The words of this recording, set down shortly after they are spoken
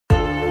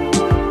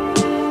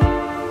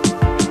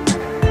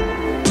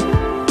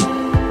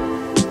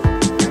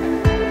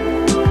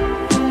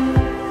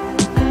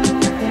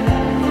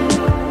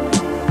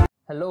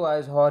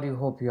guys, how are you?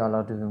 Hope you all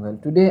are doing well.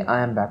 Today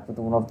I am back with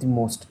one of the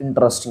most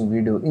interesting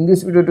video. In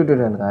this video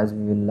tutorial guys,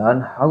 we will learn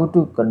how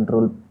to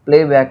control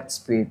playback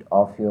speed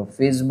of your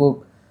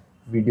Facebook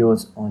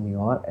videos on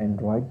your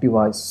Android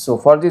device. So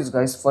for this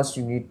guys, first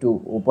you need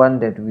to open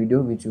that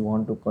video which you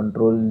want to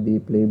control the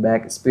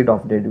playback speed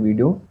of that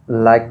video.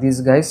 Like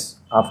this guys,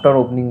 after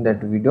opening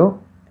that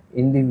video,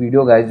 in the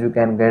video guys you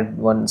can get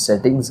one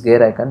settings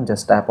gear icon.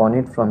 Just tap on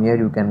it. From here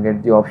you can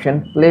get the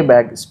option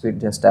playback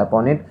speed. Just tap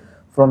on it.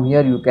 From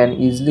here you can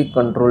easily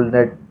control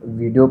that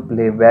video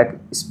playback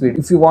speed.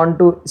 If you want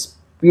to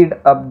speed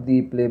up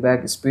the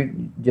playback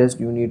speed, just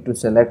you need to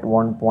select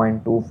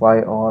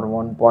 1.25 or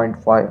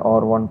 1.5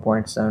 or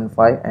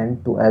 1.75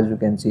 and 2. As you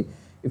can see,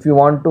 if you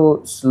want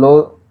to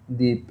slow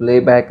the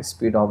playback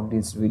speed of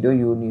this video,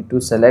 you need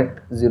to select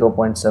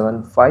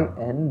 0.75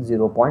 and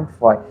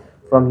 0.5.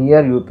 From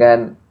here you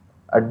can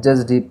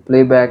adjust the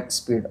playback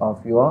speed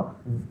of your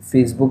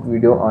Facebook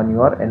video on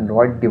your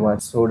Android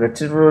device. So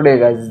that's it for today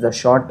guys. It's the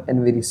short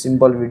and very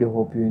simple video.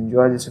 Hope you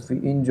enjoy this. If you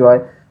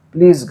enjoy,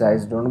 please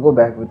guys don't go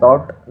back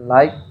without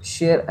like,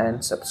 share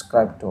and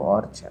subscribe to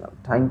our channel.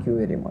 Thank you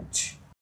very much.